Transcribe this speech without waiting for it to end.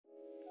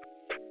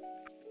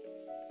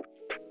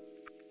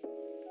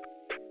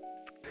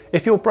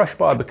If your brush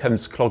bar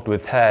becomes clogged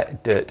with hair,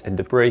 dirt and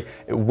debris,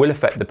 it will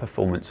affect the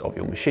performance of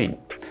your machine.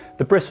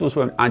 The bristles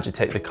won't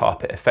agitate the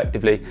carpet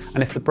effectively,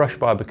 and if the brush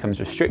bar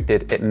becomes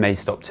restricted, it may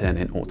stop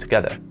turning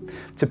altogether.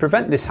 To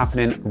prevent this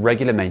happening,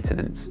 regular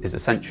maintenance is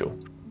essential.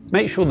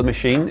 Make sure the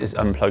machine is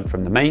unplugged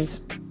from the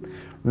mains,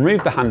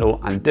 remove the handle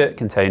and dirt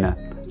container,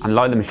 and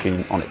lie the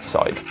machine on its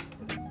side.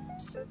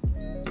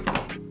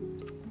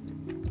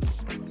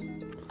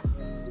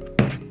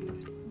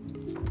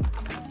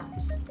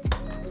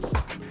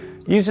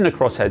 Using a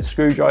crosshead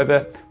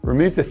screwdriver,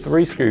 remove the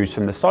 3 screws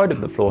from the side of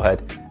the floor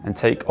head and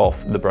take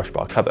off the brush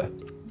bar cover.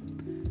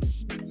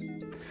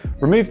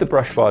 Remove the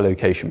brush bar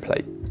location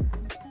plate.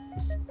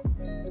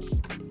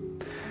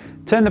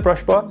 Turn the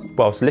brush bar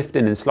whilst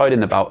lifting and sliding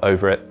the bout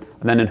over it,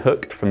 and then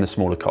unhook from the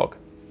smaller cog.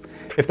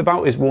 If the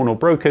bout is worn or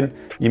broken,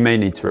 you may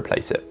need to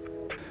replace it.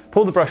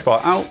 Pull the brush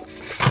bar out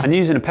and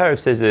using a pair of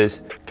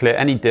scissors, clear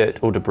any dirt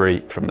or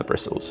debris from the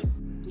bristles.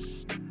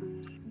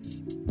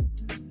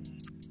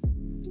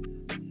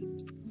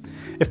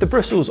 If the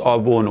bristles are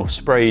worn or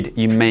sprayed,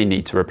 you may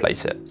need to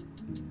replace it.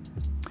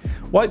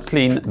 Wipe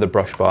clean the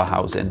brush bar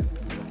housing.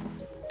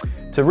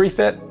 To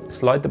refit,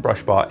 slide the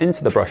brush bar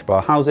into the brush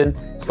bar housing,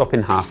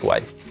 stopping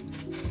halfway.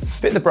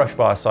 Fit the brush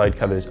bar side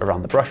covers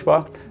around the brush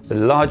bar, the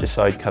larger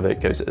side cover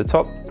goes at the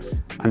top,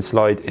 and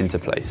slide into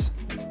place.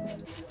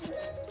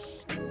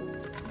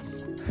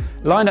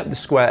 Line up the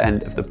square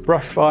end of the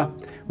brush bar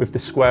with the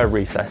square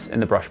recess in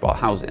the brush bar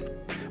housing.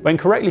 When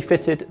correctly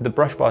fitted, the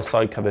brush bar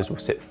side covers will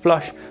sit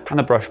flush and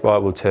the brush bar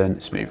will turn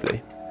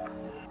smoothly.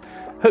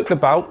 Hook the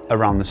bout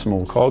around the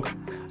small cog,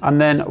 and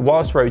then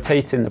whilst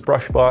rotating the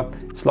brush bar,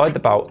 slide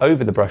the bout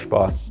over the brush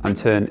bar and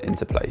turn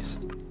into place.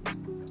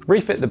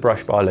 Refit the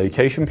brush bar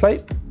location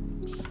plate,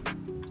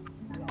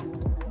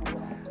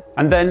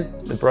 and then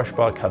the brush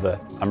bar cover,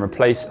 and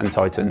replace and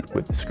tighten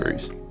with the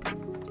screws.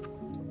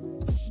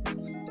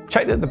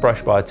 Check that the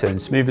brush bar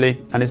turns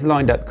smoothly and is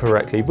lined up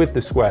correctly with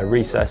the square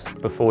recess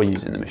before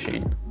using the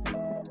machine.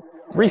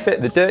 Refit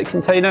the dirt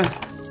container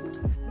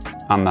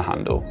and the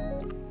handle.